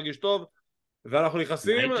 JR, רק שתרגיש טוב. ואנחנו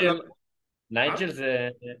נכנסים...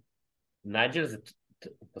 נייג'ל זה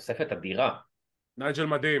תוספת אדירה. נייג'ל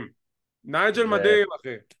מדהים. נייג'ל מדהים,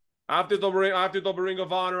 אחי. אהבתי אותו ברינג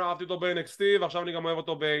אוף אונר, אהבתי אותו ב-NXT, ועכשיו אני גם אוהב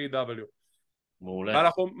אותו ב-AEW. מעולה.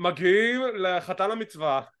 ואנחנו מגיעים לחתן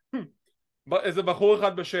המצווה, איזה בחור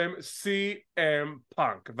אחד בשם CM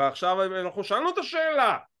פאנק, ועכשיו אנחנו שאלנו את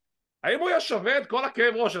השאלה, האם הוא ישווה את כל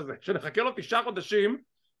הכאב ראש הזה, שנחכה לו 9 חודשים,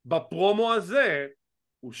 בפרומו הזה,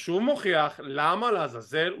 הוא שוב מוכיח למה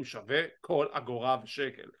לעזאזל הוא שווה כל אגורה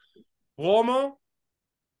ושקל. פרומו,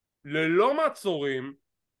 ללא מעצורים,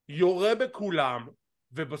 יורה בכולם,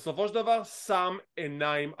 ובסופו של דבר שם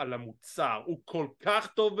עיניים על המוצר. הוא כל כך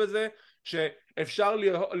טוב בזה שאפשר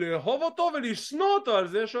לאהוב אותו ולשנוא אותו על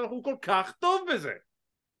זה שאנחנו כל כך טוב בזה.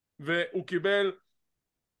 והוא קיבל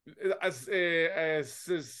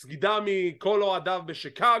סגידה מכל אוהדיו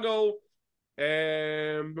בשיקגו.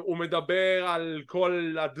 הוא מדבר על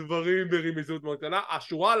כל הדברים ברמיזות מאוד קטנה.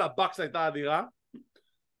 השורה על הבקס הייתה אדירה.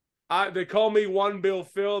 They call me one bill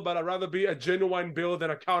Phil, but I'd rather be a genuine bill than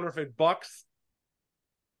a counterfeit bucks.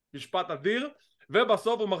 משפט אדיר.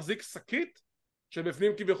 ובסוף הוא מחזיק שקית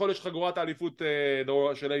שבפנים כביכול יש חגורת האליפות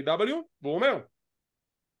של A.W. והוא אומר,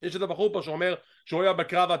 יש את הבחור פה שאומר שהוא היה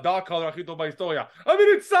בקרב הדארק קולר הכי טוב בהיסטוריה.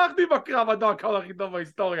 אני ניצחתי בקרב הדארק קולר הכי טוב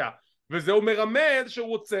בהיסטוריה. וזה הוא מרמז שהוא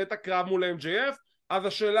רוצה את הקרב מול MJF. אז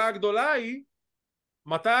השאלה הגדולה היא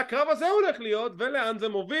מתי הקרב הזה הולך להיות ולאן זה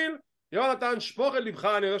מוביל. יונתן, שפוך את לבך,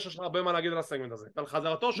 אני יודע שיש לך הרבה מה להגיד על הסגמנט הזה, על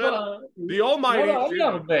חזרתו של The Almighty. לא, אין לי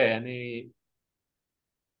הרבה,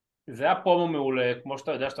 זה היה פרומו מעולה, כמו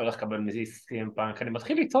שאתה יודע שאתה הולך לקבל מ-CM פאנק, אני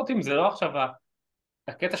מתחיל לצעות עם זה, לא עכשיו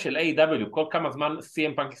הקטע של A.W. כל כמה זמן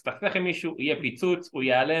CM פאנק יסתכסך עם מישהו, יהיה פיצוץ, הוא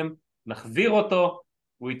ייעלם, נחזיר אותו,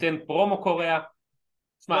 הוא ייתן פרומו קוריאה.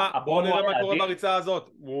 בוא נראה מה קורה בריצה הזאת.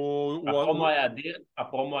 הפרומו היה אדיר,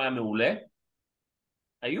 הפרומו היה מעולה.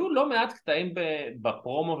 היו לא מעט קטעים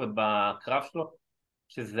בפרומו ובקרב שלו,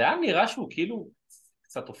 שזה היה נראה שהוא כאילו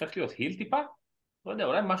קצת הופך להיות היל טיפה, לא יודע,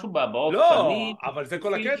 אולי משהו באות פנים. לא, אבל זה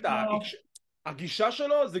כל הקטע. הגישה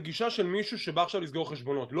שלו זה גישה של מישהו שבא עכשיו לסגור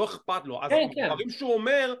חשבונות, לא אכפת לו. אז דברים שהוא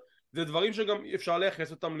אומר זה דברים שגם אפשר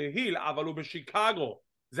לייחס אותם להיל, אבל הוא בשיקגו,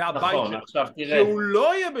 זה הבית שלו. כשהוא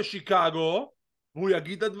לא יהיה בשיקגו והוא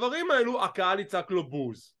יגיד את הדברים האלו, הקהל יצעק לו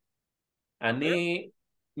בוז. אני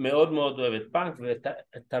מאוד מאוד אוהב את פאנק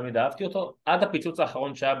ותמיד אהבתי אותו עד הפיצוץ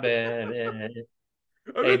האחרון שהיה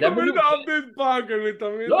אני תמיד אהבתי את פאנק, אני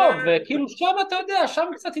תמיד... לא, וכאילו שם אתה יודע, שם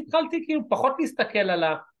קצת התחלתי כאילו פחות להסתכל על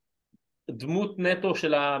הדמות נטו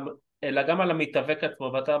שלה, אלא גם על המתאבק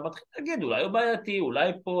עצמו, ואתה מתחיל להגיד, אולי הוא בעייתי,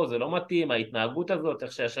 אולי פה זה לא מתאים, ההתנהגות הזאת,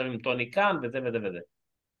 איך שישב עם טוני קאן, וזה וזה וזה.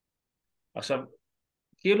 עכשיו,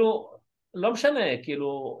 כאילו, לא משנה,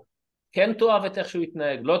 כאילו, כן תאהב את איך שהוא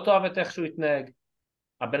יתנהג, לא תאהב את איך שהוא יתנהג,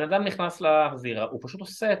 הבן אדם נכנס לזירה, הוא פשוט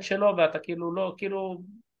עושה את שלו, ואתה כאילו לא, כאילו,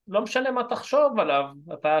 לא משנה מה תחשוב עליו,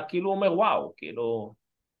 אתה כאילו אומר וואו, כאילו...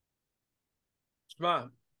 תשמע,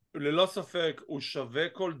 ללא ספק, הוא שווה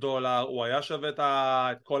כל דולר, הוא היה שווה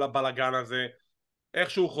את כל הבלגן הזה, איך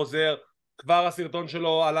שהוא חוזר, כבר הסרטון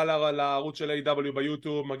שלו עלה לערוץ של A.W.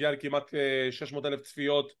 ביוטיוב, מגיע לכמעט 600,000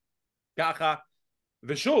 צפיות, ככה,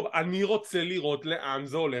 ושוב, אני רוצה לראות לאן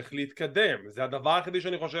זה הולך להתקדם, זה הדבר היחידי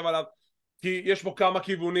שאני חושב עליו, כי יש פה כמה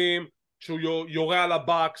כיוונים, שהוא יורה על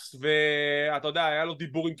הבקס, ואתה יודע, היה לו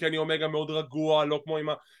דיבור עם קני אומגה מאוד רגוע, לא כמו עם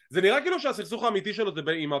זה נראה כאילו שהסכסוך האמיתי שלו זה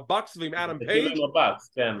עם הבקס ועם אדם פייג',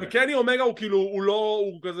 כן. וקני אומגה הוא כאילו,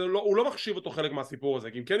 הוא לא מחשיב אותו חלק מהסיפור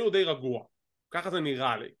הזה, כי עם קני הוא די רגוע, ככה זה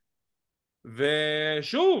נראה לי.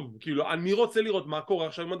 ושוב, כאילו, אני רוצה לראות מה קורה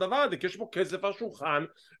עכשיו עם הדבר הזה, כי יש פה כסף על שולחן,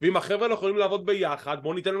 ואם החבר'ה לא יכולים לעבוד ביחד,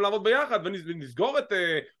 בואו ניתן להם לעבוד ביחד, ונסגור את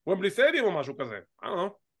ומבלי סטדיום או משהו כזה.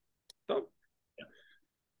 טוב.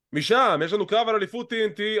 משם, יש לנו קרב על אליפות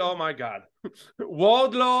TNT, אומייגאד.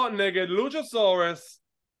 וורדלו נגד לוצ'וסורס,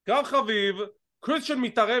 קרב חביב, קריסטיאן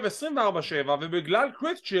מתערב 24/7, ובגלל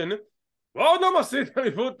קריסטיאן, וורדלו מפסיד את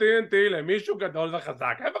אליפות TNT למישהו גדול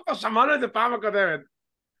וחזק. איפה כבר שמענו את זה פעם הקודמת?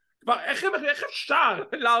 כבר איך אפשר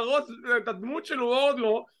להרוס את הדמות של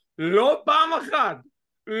וורדלו לא פעם אחת,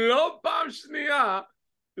 לא פעם שנייה,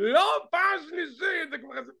 לא פעם שלישית, זה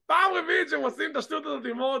כבר איזה פעם רביעית שהם עושים את השטות הזאת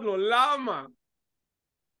עם וורדלו, למה?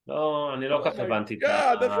 לא, אני לא כך הבנתי את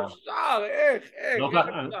איך אפשר, איך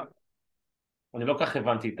אני לא כך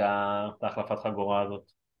הבנתי את ההחלפת חגורה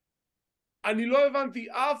הזאת. אני לא הבנתי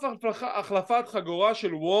אף החלפת חגורה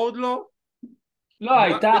של וורדלו. לא,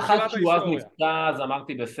 הייתה אחת שהוא אז נפצע, אז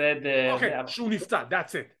אמרתי בסדר. אוקיי, שהוא נפצע,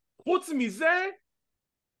 that's it. חוץ מזה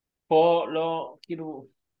פה לא, כאילו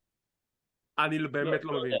אני באמת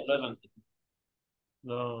לא מבין. לא הבנתי.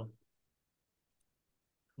 לא.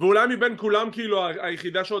 ואולי מבין כולם כאילו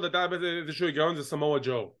היחידה שעוד הייתה באיזשהו היגיון זה סמואה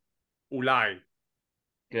ג'ו. אולי.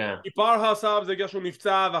 כן. כי פאוורהאוס האב זה הגיע שהוא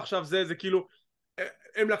נפצע ועכשיו זה כאילו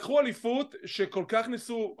הם לקחו אליפות שכל כך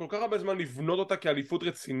ניסו כל כך הרבה זמן לבנות אותה כאליפות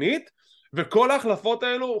רצינית, וכל ההחלפות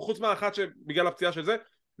האלו חוץ מהאחת שבגלל הפציעה של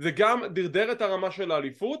זה גם דרדר את הרמה של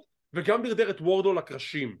האליפות וגם דרדר את וורדו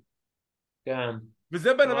לקרשים. כן.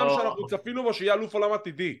 וזה בן אדם שאנחנו צפינו בו שיהיה אלוף עולם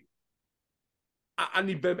עתידי.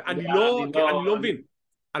 אני לא מבין.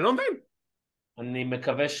 אני לא מבין. אני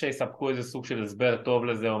מקווה שיספקו איזה סוג של הסבר טוב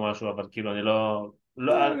לזה או משהו, אבל כאילו אני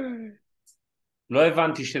לא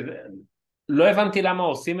הבנתי שזה, לא הבנתי למה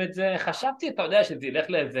עושים את זה. חשבתי, אתה יודע, שזה ילך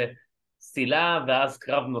לאיזה סילה ואז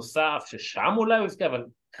קרב נוסף ששם אולי הוא יזכה, אבל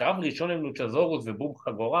קרב ראשון עם לוצ'זורוס ובום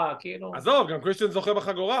חגורה, כאילו. עזוב, גם קריסטיאן זוכה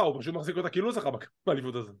בחגורה, הוא פשוט מחזיק אותה כאילו זכה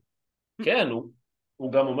באליפות הזה. כן,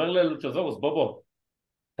 הוא גם אומר ללוצ'זורוס, בוא,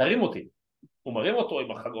 תרים אותי. הוא מרים אותו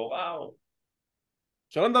עם החגורה.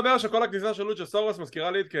 שלא נדבר שכל הכניסה של לוצ'סורוס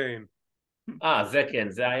מזכירה לי את קיין. זה כן,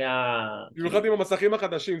 זה היה... במיוחד עם המסכים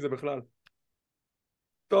החדשים זה בכלל.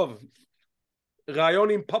 טוב, רעיון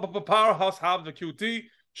עם פאוורהאוס האב ו-QT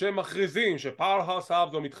שהם מכריזים שפאוורהאוס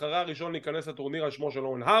האב זו המתחרה הראשון להיכנס לטורניר על שמו של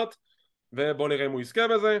אורן הארט, ובוא נראה אם הוא יזכה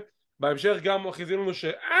בזה. בהמשך גם מכריזים לנו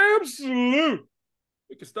שאבסולוט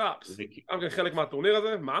ריקי סטארקס גם חלק מהטורניר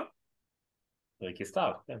הזה. מה? ריקי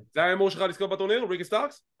סטארקס, כן. זה ההימור שלך לזכות בטורניר, ריקי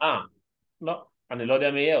סטארקס? לא, אני לא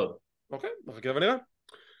יודע מי יהיה עוד. אוקיי, נחכה ונראה.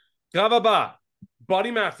 קרב הבא,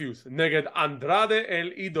 בודי מת'יוס נגד אנדרדה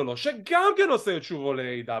אל אידולו, שגם כן עושה את שובו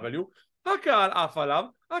ל-AEW. הקהל עף עליו,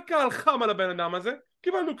 הקהל חם על הבן אדם הזה,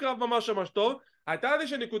 קיבלנו קרב ממש טוב. הייתה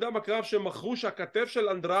איזושהי נקודה בקרב שמכרו שהכתף של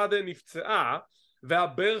אנדרדה נפצעה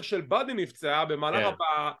והברך של בודי נפצעה במהלך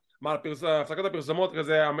הפסקת הפרסומות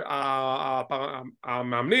כזה.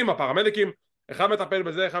 המאמנים, הפרמדיקים, אחד מטפל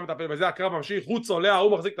בזה, הקרב ממשיך, הוא צולע,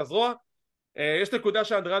 הוא מחזיק את הזרוע. יש נקודה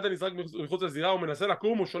שאנדרדה נזרק מחוץ לזירה, הוא מנסה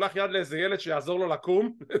לקום, הוא שולח יד לאיזה ילד שיעזור לו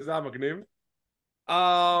לקום. זה היה מגניב.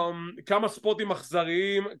 כמה ספוטים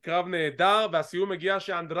אכזריים, קרב נהדר, והסיום מגיע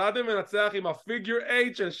שאנדרדה מנצח עם הפיגור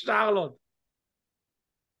 8 של שרלוט.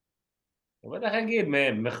 הוא בטח יגיד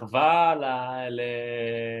מחווה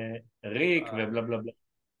לריק ובלה בלה בלה.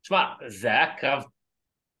 תשמע, זה היה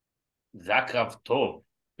קרב טוב.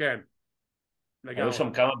 כן. היו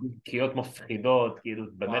שם כמה בקיות מפחידות, כאילו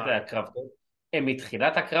באמת היה קרב טוב. הם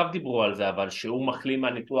מתחילת הקרב דיברו על זה, אבל שהוא מחלים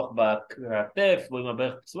מהניתוח בכתף, והוא עם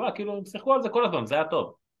הברך פצועה, כאילו הם שיחקו על זה כל הזמן, זה היה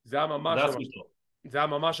טוב. זה היה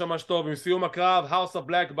ממש טוב. עם סיום הקרב, House of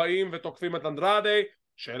Black באים ותוקפים את אנדרדה.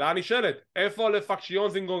 שאלה נשאלת, איפה לפקשיון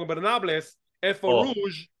זינגון ברנבלס, איפה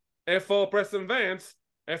רוז', איפה פרסן ונס,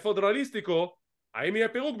 איפה דרליסטיקו, האם יהיה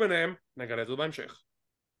פירוק ביניהם? נגלה זאת בהמשך.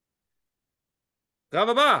 קרב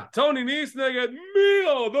הבא, טוני ניס נגד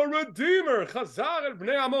מירו, The Redeemer, חזר אל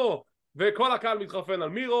בני עמו, וכל הקהל מתחרפן על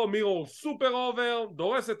מירו. מירו הוא סופר אובר,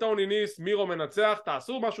 דורס את טוני ניס, מירו מנצח,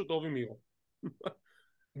 תעשו משהו טוב עם מירו.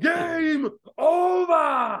 גיים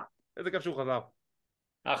אובר! איזה כיף שהוא חזר.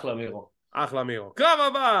 אחלה מירו. קרב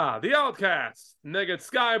הבא, The Outcasts נגד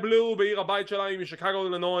סקאי בלו בעיר הבית שלהם משיקגו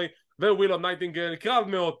אילינוי וויל אוף נייטינגל. קרב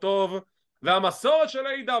מאוד טוב, והמסורת של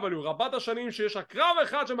AEW רבת השנים שיש רק קרב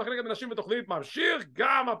אחד של מחלקת נשים בתוכנית ממשיך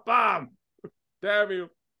גם הפעם. damn you.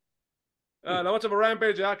 למרות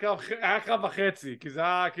שברמפייג' היה קרב וחצי, כי זה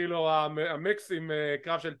היה כאילו המיקס עם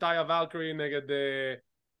קרב של טאיה ולקרי נגד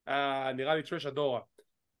נראה לי טריש אדורה.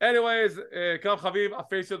 anyways, קרב חביב,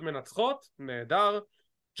 הפייסיות מנצחות, נהדר.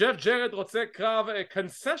 ג'ף ג'רד רוצה קרב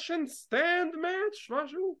concession stand match,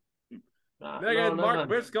 משהו? נגד מרק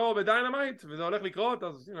בריסקו בדיינמייט, וזה הולך לקרות,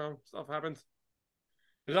 אז you know, stuff happens.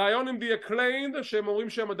 רעיון עם The Acclaimed, שהם אומרים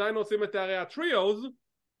שהם עדיין עושים את תארי הטריוז,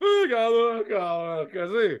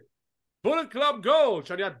 כזה. בולט קלאב גולד,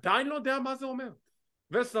 שאני עדיין לא יודע מה זה אומר.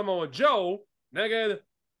 וסמואל ג'ו נגד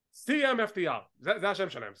CMFTR, זה השם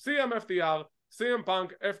שלהם, CMFTR, CM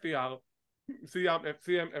פאנק FTR,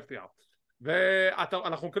 CMFTR.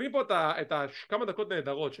 ואנחנו מקבלים פה את כמה דקות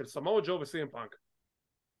נהדרות של סמואל ג'ו ו-CM פאנק.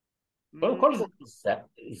 קודם כל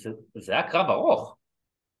זה היה קרב ארוך.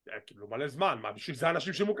 קיבלו מלא זמן, מה בשביל זה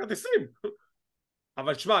אנשים שימו כרטיסים?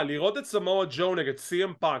 אבל תשמע, לראות את סמואל ג'ו נגד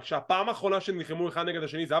CM פאנק, שהפעם האחרונה שנלחמו אחד נגד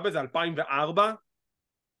השני זה היה באיזה 2004,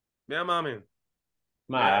 מי המאמין?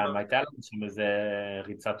 מה, הייתה לנו שם איזה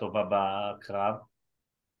ריצה טובה בקרב?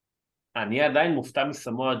 אני עדיין מופתע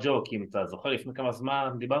מסמואל ג'ו, כי אם אתה זוכר לפני כמה זמן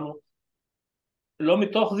דיברנו, לא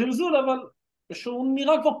מתוך זלזול, אבל שהוא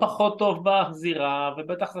נראה כבר פחות טוב בזירה,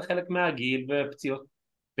 ובטח זה חלק מהגיל ופציעות,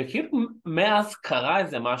 וכאילו מאז קרה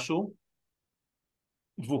איזה משהו,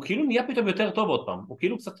 והוא כאילו נהיה פתאום יותר טוב עוד פעם, הוא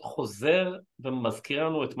כאילו קצת חוזר ומזכיר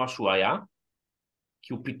לנו את מה שהוא היה,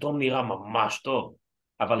 כי הוא פתאום נראה ממש טוב,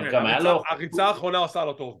 אבל גם היה לו... הריצה האחרונה עושה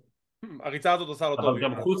לו טוב, הריצה הזאת עושה לו טוב. אבל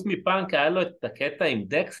גם חוץ מפאנק היה לו את הקטע עם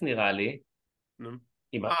דקס נראה לי,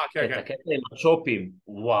 את הקטע עם הצ'ופים,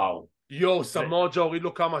 וואו. יו, סמואל ג'ו הוריד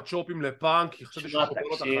לו כמה צ'ופים לפאנק, חשבתי שהוא שובר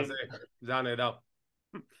לו את החזה, זה היה נהדר.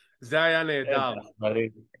 זה היה נהדר.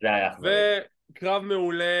 זה היה אכזרי. קרב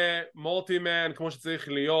מעולה, מורטימן כמו שצריך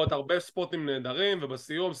להיות, הרבה ספוטים נהדרים,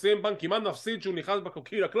 ובסיום סי.אם פאנק כמעט מפסיד שהוא נכנס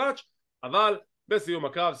בקוקי לקלאץ', אבל בסיום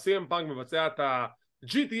הקרב סי.אם פאנק מבצע את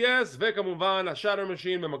ה-GTS וכמובן השאדר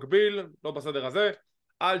משין במקביל, לא בסדר הזה,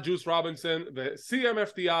 על ג'וס רובינסון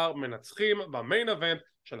ו-CMFTR מנצחים במיין אבנט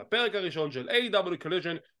של הפרק הראשון של AEW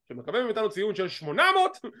COLLISION, שמקבל מאיתנו ציון של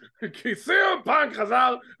 800 כי סי.אם פאנק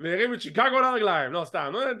חזר והרים את שיקגו לרגליים, לא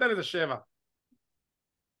סתם, ניתן איזה 7.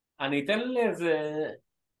 אני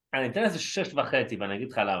אתן לזה 6.5 ואני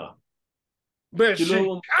אגיד לך למה.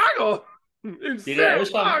 בשיקגו? תראה,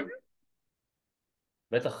 יש פעם...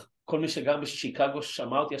 בטח כל מי שגר בשיקגו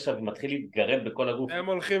שמע אותי עכשיו ומתחיל להתגרד בכל הגוף. הם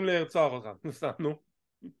הולכים לרצוח אותך, נו.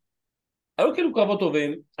 היו כאילו קרבות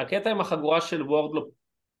טובים, הקטע עם החגורה של וורד לא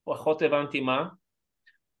פחות הבנתי מה.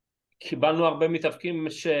 קיבלנו הרבה מתאבקים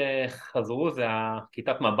שחזרו, זה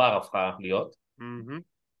הכיתת מב"ר הפכה להיות.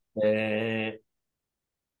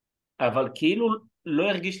 אבל כאילו לא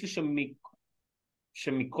הרגיש לי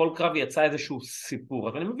שמכל קרב יצא איזשהו סיפור,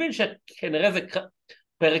 אז אני מבין שכנראה זה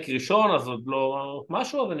פרק ראשון אז עוד לא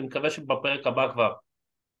משהו, אז אני מקווה שבפרק הבא כבר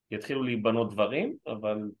יתחילו להיבנות דברים,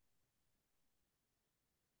 אבל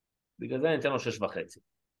בגלל זה אני אתן לו 6.5.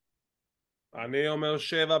 אני אומר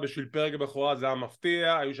 7 בשביל פרק הבכורה, זה היה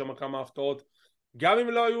מפתיע, היו שם כמה הפתעות, גם אם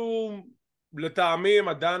לא היו לטעמים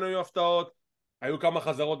עדיין היו הפתעות, היו כמה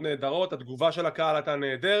חזרות נהדרות, התגובה של הקהל הייתה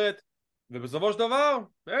נהדרת, ובסופו של דבר,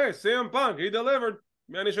 היי, סי.אם פאנק, he delivered,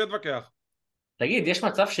 מי אני שיתווכח? תגיד, יש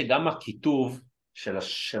מצב שגם הכיתוב של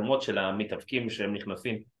השמות של המתאבקים שהם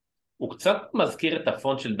נכנסים, הוא קצת מזכיר את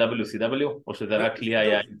הפונט של WCW, או שזה רק לי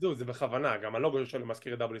היה? זה בכוונה, גם הלוגו שלו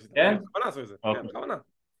מזכיר את WCW, כן? בכוונה עשו את זה, כן, בכוונה.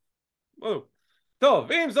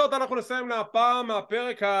 טוב, עם זאת אנחנו נסיים להפעם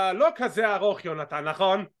הפרק הלא כזה ארוך, יונתן,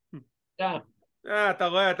 נכון? כן. אתה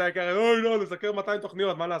רואה, אתה יקר, אוי לא, לסקר 200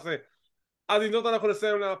 תוכניות, מה נעשה? אז עם זאת אנחנו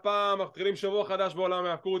נסיים להפעם, מתחילים שבוע חדש בעולם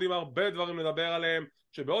ההיאבקות עם הרבה דברים לדבר עליהם,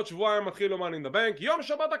 שבעוד שבועיים מתחיל אומן אין דה בנק, יום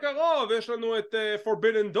שבת הקרוב יש לנו את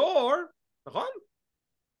Forbidden Door, נכון?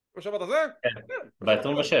 יום שבת הזה? כן,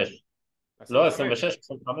 ב-26. לא, 26,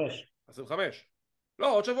 25. 25.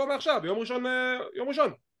 לא, עוד שבוע מעכשיו, יום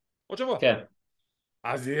ראשון, עוד שבוע. כן.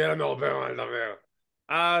 אז יהיה לנו הרבה מה לדבר.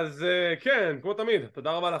 אז כן, כמו תמיד,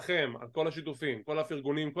 תודה רבה לכם על כל השיתופים, כל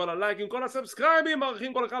הפרגונים, כל הלייקים, כל הסאבסקרייבים,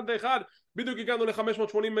 מערכים כל אחד ואחד. בדיוק הגענו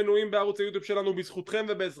ל-580 מנויים בערוץ היוטיוב שלנו בזכותכם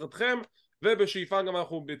ובעזרתכם, ובשאיפה גם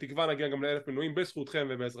אנחנו בתקווה נגיע גם ל1,000 מנויים בזכותכם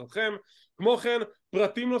ובעזרתכם. כמו כן,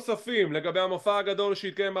 פרטים נוספים לגבי המופע הגדול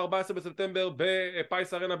שהתקיים ב-14 בספטמבר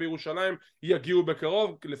בפייס ארנה בירושלים יגיעו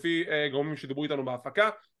בקרוב, לפי גורמים שדיברו איתנו בהפקה.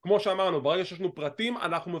 כמו שאמרנו, ברגע שיש לנו פרטים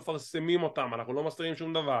אנחנו מפרסמים אותם, אנחנו לא מסתירים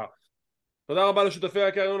שום דבר. תודה רבה לשותפי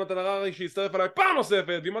היקר יונתן הררי שהצטרף אליי פעם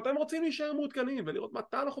נוספת, ואם אתם רוצים להישאר מעודכנים ולראות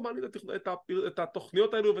מתי אנחנו מעלים את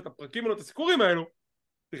התוכניות האלו ואת הפרקים האלו, את הסיכורים האלו,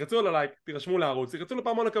 תחצו על הלייק, תירשמו לערוץ, תחצו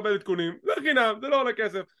לפעמון לקבל עדכונים, זה חינם, זה לא עולה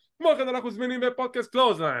כסף, כמו כן אנחנו זמינים בפודקאסט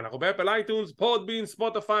קלוזליין, אנחנו באפל אייטונס, פודבין,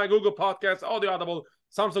 ספוטיפיי, גוגל פודקאסט, אודיו אדבל,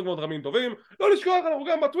 סמסונג ועוד רבים טובים. לא לשכוח, אנחנו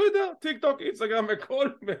גם בטוויטר, טיק טוק, אינסטגרם וכל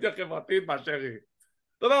מדיה חברתית באשר היא.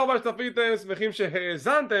 תודה רבה שצפיתם, שמחים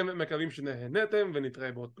שהאזנתם, מקווים שנהנתם,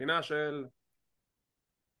 ונתראה בעוד פינה של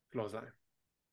קלוזליין.